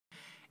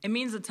It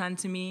means a ton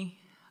to me.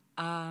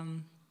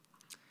 Um,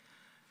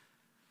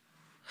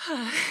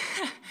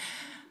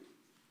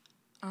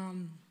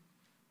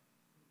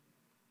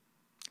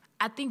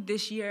 I think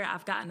this year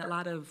I've gotten a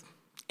lot of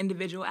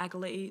individual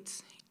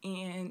accolades,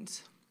 and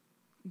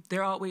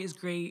they're always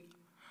great.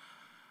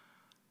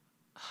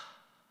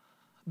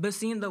 But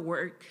seeing the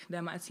work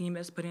that my team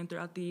has put in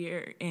throughout the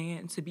year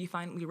and to be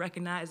finally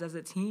recognized as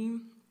a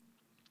team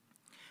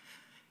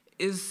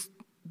is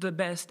the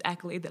best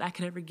accolade that I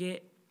could ever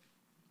get.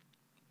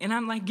 And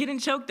I'm like getting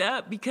choked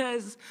up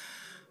because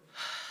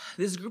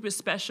this group is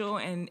special,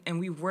 and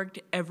we've worked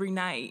every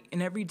night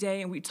and every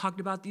day, and we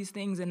talked about these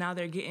things, and now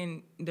they're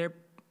getting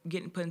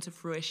put into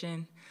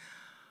fruition.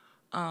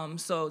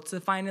 So to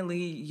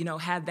finally,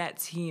 have that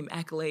team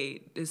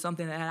accolade is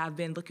something that I've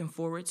been looking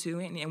forward to,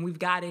 and we've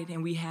got it,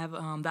 and we have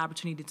the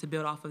opportunity to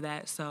build off of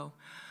that. So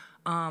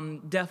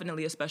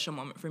definitely a special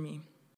moment for me.